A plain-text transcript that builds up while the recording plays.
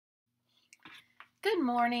Good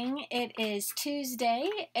morning. It is Tuesday,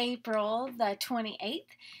 April the 28th,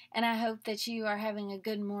 and I hope that you are having a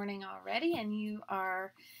good morning already and you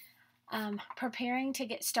are preparing to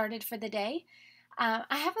get started for the day. I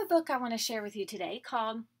have a book I want to share with you today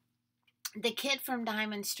called The Kid from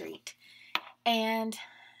Diamond Street, and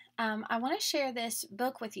I want to share this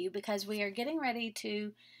book with you because we are getting ready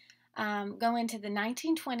to go into the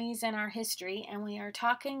 1920s in our history, and we are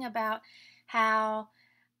talking about how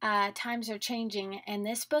times are changing, and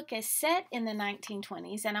this book is set in the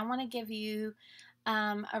 1920s, and I want to give you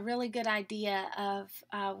a really good idea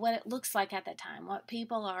of what it looks like at the time, what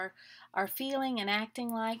people are feeling and acting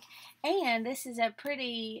like. And this is a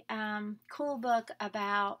pretty cool book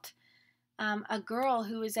about a girl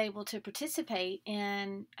who was able to participate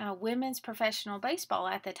in women's professional baseball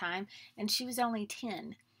at the time, and she was only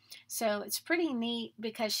 10. So it's pretty neat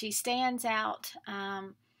because she stands out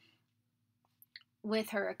with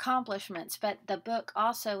her accomplishments, but the book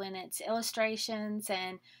also in its illustrations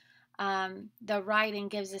and the writing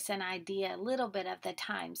gives us an idea, a little bit of the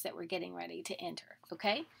times that we're getting ready to enter.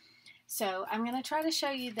 Okay, so I'm going to try to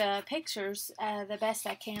show you the pictures the best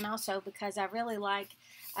I can also because I really like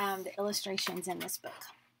the illustrations in this book.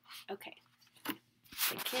 Okay,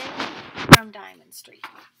 The Kid from Diamond Street.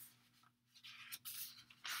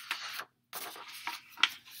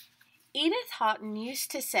 Edith Houghton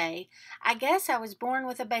used to say, "I guess I was born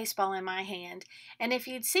with a baseball in my hand," and if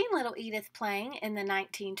you'd seen little Edith playing in the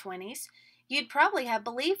 1920s, you'd probably have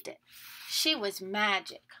believed it. She was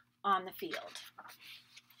magic on the field.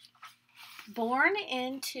 Born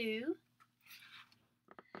into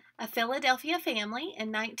a Philadelphia family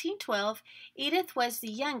in 1912, Edith was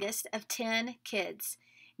the youngest of 10 kids.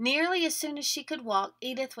 Nearly as soon as she could walk,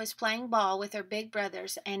 Edith was playing ball with her big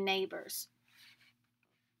brothers and neighbors.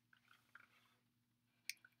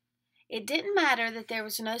 It didn't matter that there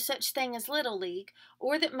was no such thing as Little League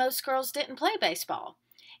or that most girls didn't play baseball.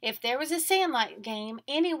 If there was a sandlot game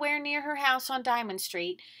anywhere near her house on Diamond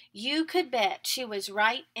Street, you could bet she was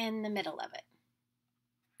right in the middle of it.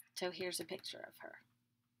 So here's a picture of her.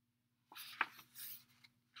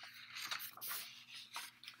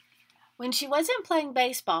 When she wasn't playing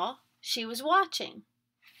baseball, she was watching.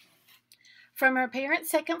 From her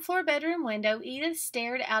parents' second-floor bedroom window, Edith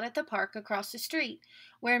stared out at the park across the street,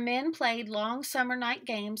 where men played long summer night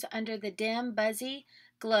games under the dim, buzzy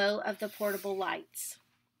glow of the portable lights.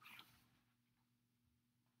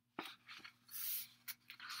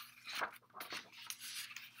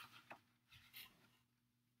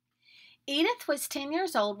 Edith was 10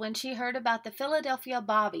 years old when she heard about the Philadelphia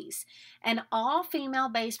Bobbies, an all-female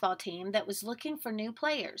baseball team that was looking for new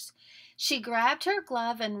players. She grabbed her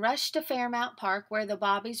glove and rushed to Fairmount Park where the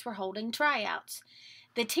Bobbies were holding tryouts.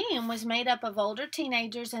 The team was made up of older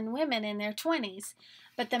teenagers and women in their 20s,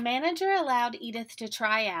 but the manager allowed Edith to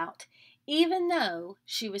try out, even though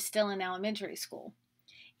she was still in elementary school.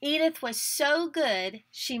 Edith was so good,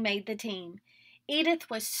 she made the team. Edith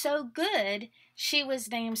was so good, she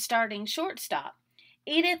was named starting shortstop.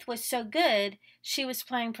 Edith was so good, she was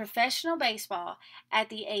playing professional baseball at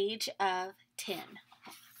the age of 10.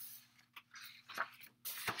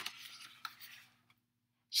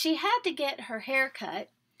 She had to get her hair cut,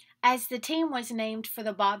 as the team was named for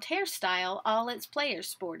the bobbed hairstyle all its players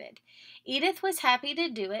sported. Edith was happy to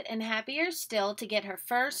do it and happier still to get her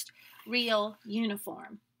first real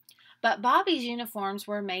uniform. But Bobby's uniforms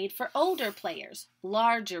were made for older players,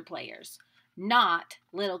 larger players, not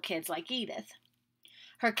little kids like Edith.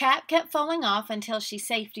 Her cap kept falling off until she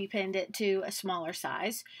safety pinned it to a smaller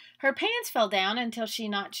size. Her pants fell down until she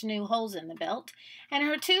notched new holes in the belt, and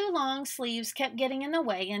her two long sleeves kept getting in the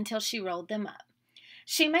way until she rolled them up.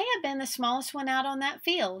 She may have been the smallest one out on that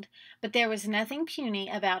field, but there was nothing puny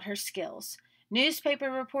about her skills.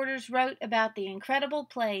 Newspaper reporters wrote about the incredible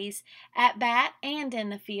plays at bat and in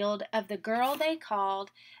the field of the girl they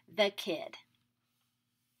called the Kid.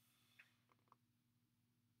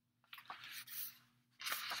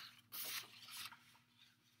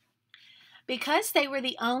 Because they were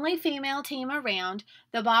the only female team around,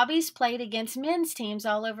 the Bobbies played against men's teams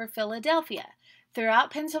all over Philadelphia,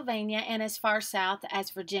 throughout Pennsylvania, and as far south as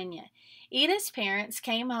Virginia. Edith's parents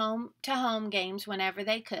came home to home games whenever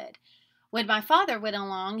they could. When my father went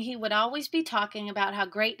along, he would always be talking about how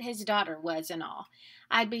great his daughter was and all.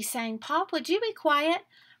 I'd be saying, "Pop, would you be quiet?"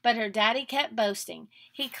 But her daddy kept boasting.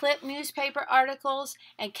 He clipped newspaper articles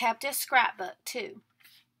and kept a scrapbook, too.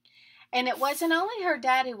 And it wasn't only her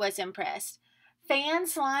dad who was impressed.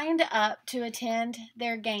 Fans lined up to attend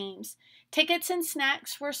their games. Tickets and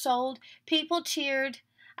snacks were sold. People cheered.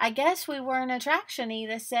 I guess we were an attraction,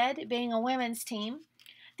 Edith said, being a women's team.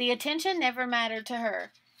 The attention never mattered to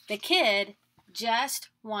her. The Kid just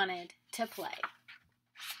wanted to play.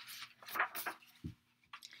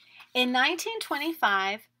 In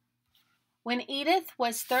 1925, when Edith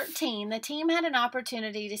was 13, the team had an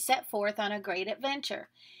opportunity to set forth on a great adventure.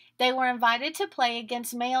 They were invited to play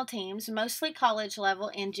against male teams, mostly college level,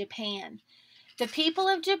 in Japan. The people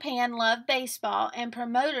of Japan loved baseball, and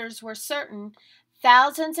promoters were certain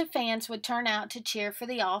thousands of fans would turn out to cheer for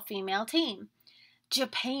the all-female team.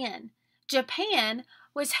 Japan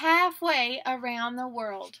was halfway around the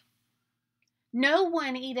world. No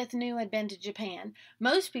one Edith knew had been to Japan.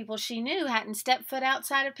 Most people she knew hadn't stepped foot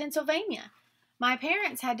outside of Pennsylvania. My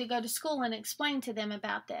parents had to go to school and explain to them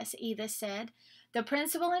about this, Edith said. The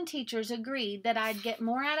principal and teachers agreed that I'd get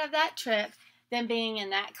more out of that trip than being in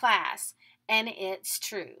that class, and it's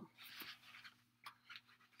true.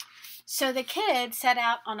 So the kids set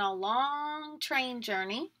out on a long train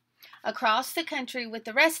journey across the country with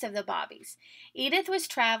the rest of the Bobbies. Edith was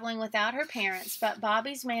traveling without her parents, but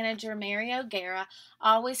Bobby's manager, Mary O'Gara,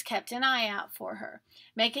 always kept an eye out for her,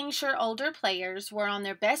 making sure older players were on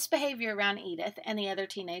their best behavior around Edith and the other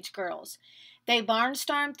teenage girls. They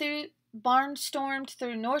barnstormed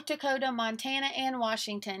through North Dakota, Montana, and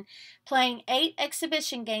Washington, playing 8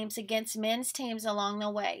 exhibition games against men's teams along the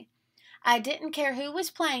way. I didn't care who was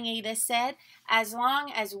playing, Edith said, as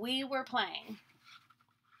long as we were playing.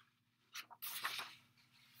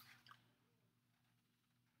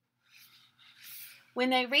 When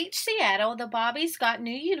they reached Seattle, the Bobbies got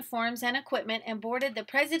new uniforms and equipment and boarded the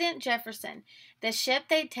President Jefferson, the ship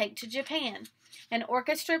they'd take to Japan. An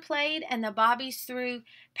orchestra played, and the Bobbies threw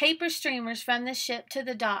paper streamers from the ship to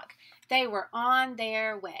the dock. They were on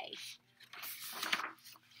their way.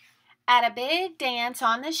 At a big dance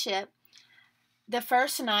on the ship, the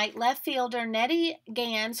first night, left fielder Nettie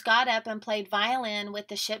Gans got up and played violin with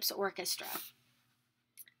the ship's orchestra.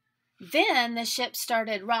 Then the ship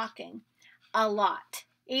started rocking. A lot.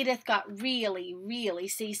 Edith got really, really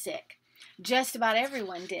seasick. Just about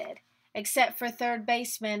everyone did, except for third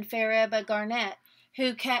baseman Fariba Garnett,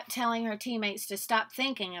 who kept telling her teammates to stop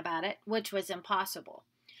thinking about it, which was impossible.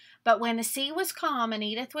 But when the sea was calm and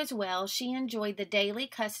Edith was well, she enjoyed the daily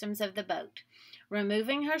customs of the boat,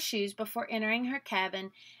 removing her shoes before entering her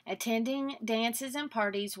cabin, attending dances and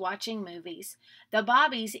parties, watching movies. The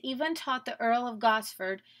Bobbies even taught the Earl of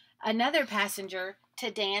Gosford, another passenger, to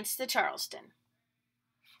dance the Charleston.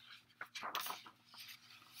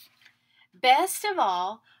 Best of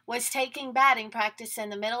all was taking batting practice in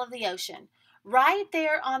the middle of the ocean. Right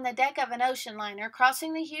there on the deck of an ocean liner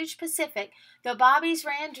crossing the huge Pacific, the Bobbies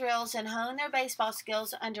ran drills and honed their baseball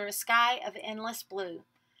skills under a sky of endless blue.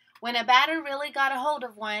 When a batter really got a hold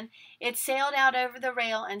of one, it sailed out over the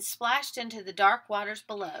rail and splashed into the dark waters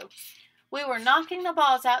below. We were knocking the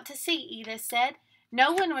balls out to sea, Edith said.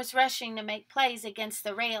 No one was rushing to make plays against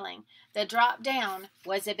the railing. The drop down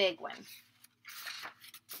was a big one.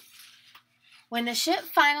 When the ship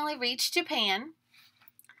finally reached Japan,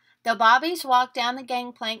 the Bobbies walked down the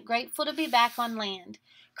gangplank, grateful to be back on land.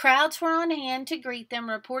 Crowds were on hand to greet them,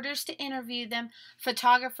 reporters to interview them,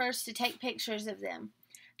 photographers to take pictures of them.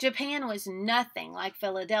 Japan was nothing like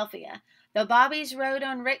Philadelphia. The Bobbies rode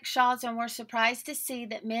on rickshaws and were surprised to see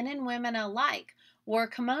that men and women alike wore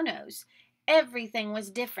kimonos. Everything was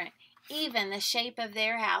different, even the shape of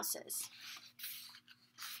their houses.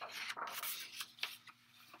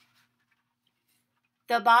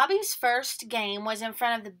 The Bobbies' first game was in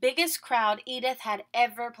front of the biggest crowd Edith had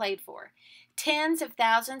ever played for. Tens of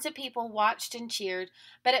thousands of people watched and cheered,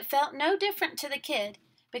 but it felt no different to the kid,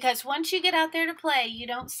 because once you get out there to play, you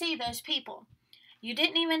don't see those people. You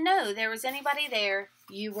didn't even know there was anybody there.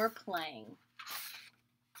 You were playing.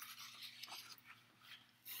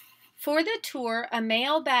 For the tour, a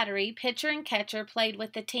male battery, pitcher and catcher, played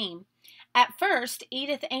with the team. At first,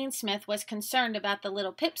 Edith Ainsmith was concerned about the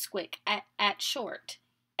little pipsqueak at short,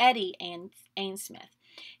 Eddie Ainsmith.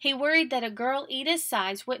 He worried that a girl Edith's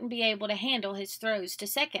size wouldn't be able to handle his throws to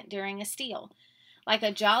second during a steal. Like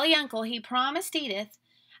a jolly uncle, he promised Edith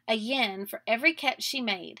a yen for every catch she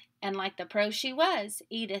made, and like the pro she was,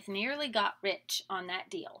 Edith nearly got rich on that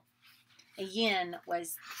deal. A yen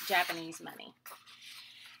was Japanese money.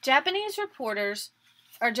 Japanese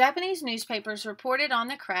newspapers reported on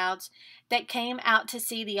the crowds that came out to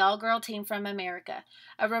see the all-girl team from America.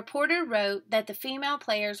 A reporter wrote that the female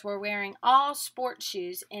players were wearing all sport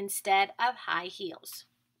shoes instead of high heels.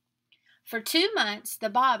 For 2 months, the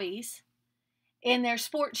Bobbies, in their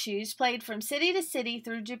sport shoes, played from city to city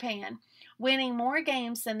through Japan, winning more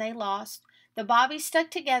games than they lost. The Bobbies stuck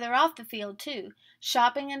together off the field, too,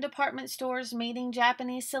 shopping in department stores, meeting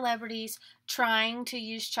Japanese celebrities, trying to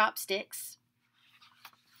use chopsticks.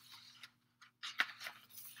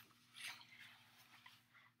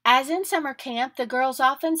 As in summer camp, the girls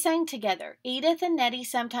often sang together. Edith and Nettie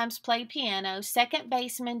sometimes played piano. Second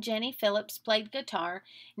baseman Jenny Phillips played guitar.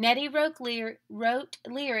 Nettie wrote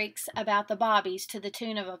lyrics about the Bobbies to the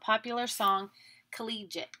tune of a popular song,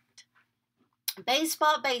 Collegiate.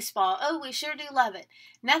 Baseball, baseball, oh, we sure do love it.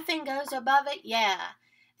 Nothing goes above it, yeah.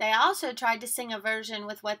 They also tried to sing a version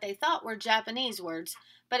with what they thought were Japanese words,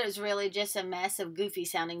 but it was really just a mess of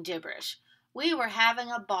goofy-sounding gibberish. We were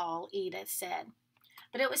having a ball, Edith said.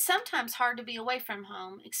 But it was sometimes hard to be away from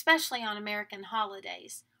home, especially on American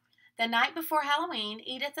holidays. The night before Halloween,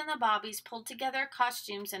 Edith and the Bobbies pulled together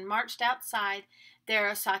costumes and marched outside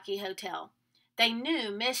their Osaki hotel. They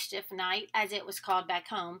knew Mischief Night, as it was called back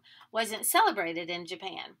home, wasn't celebrated in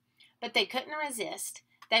Japan, but they couldn't resist.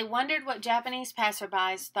 They wondered what Japanese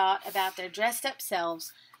passerbys thought about their dressed-up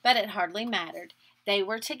selves, but it hardly mattered. They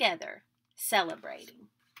were together, celebrating.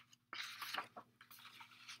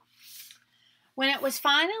 When it was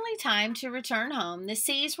finally time to return home, the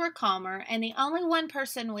seas were calmer and the only one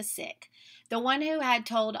person was sick, the one who had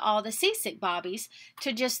told all the seasick Bobbies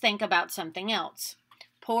to just think about something else.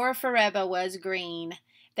 Poor Fareba was green.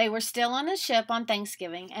 They were still on the ship on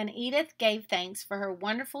Thanksgiving, and Edith gave thanks for her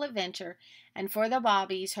wonderful adventure and for the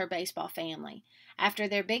Bobbies, her baseball family. After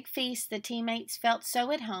their big feast, the teammates felt so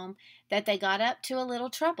at home that they got up to a little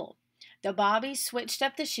trouble. The Bobbies switched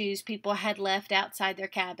up the shoes people had left outside their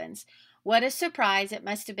cabins. What a surprise it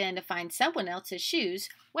must have been to find someone else's shoes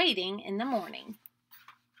waiting in the morning.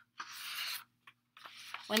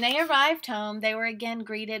 When they arrived home, they were again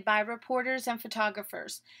greeted by reporters and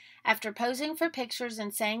photographers. After posing for pictures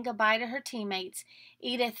and saying goodbye to her teammates,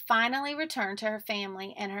 Edith finally returned to her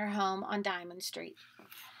family and her home on Diamond Street.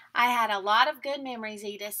 I had a lot of good memories,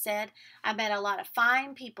 Edith said. I met a lot of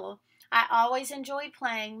fine people. I always enjoyed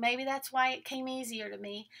playing. Maybe that's why it came easier to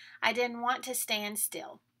me. I didn't want to stand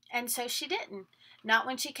still. And so she didn't. Not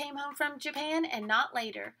when she came home from Japan and not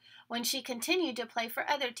later, when she continued to play for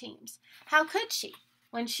other teams. How could she,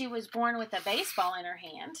 when she was born with a baseball in her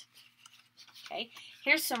hand? Okay,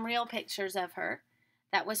 here's some real pictures of her.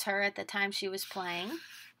 That was her at the time she was playing.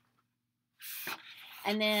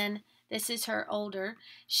 And then this is her older.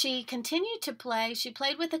 She continued to play. She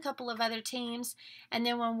played with a couple of other teams. And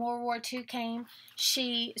then when World War II came,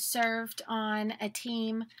 she served on a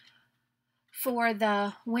team for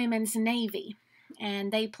the women's Navy,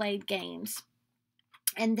 and they played games.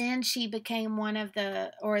 And then she became one of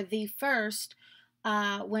the first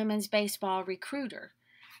women's baseball recruiters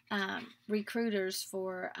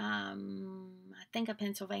for, I think, a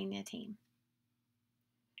Pennsylvania team.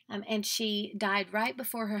 And she died right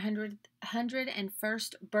before her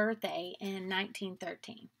 101st birthday in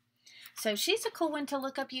 1913. So she's a cool one to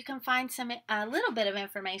look up. You can find a little bit of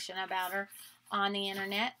information about her on the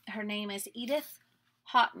internet. Her name is Edith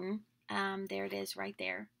Houghton. There it is right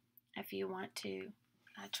there if you want to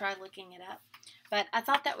try looking it up. But I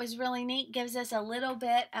thought that was really neat. Gives us a little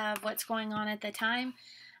bit of what's going on at the time.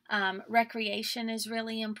 Recreation is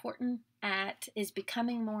really important. Is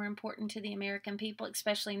becoming more important to the American people,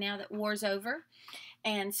 especially now that war's over.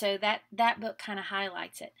 And so that book kind of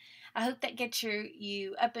highlights it. I hope that gets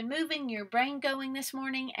you up and moving, your brain going this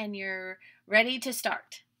morning, and you're ready to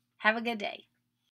start. Have a good day.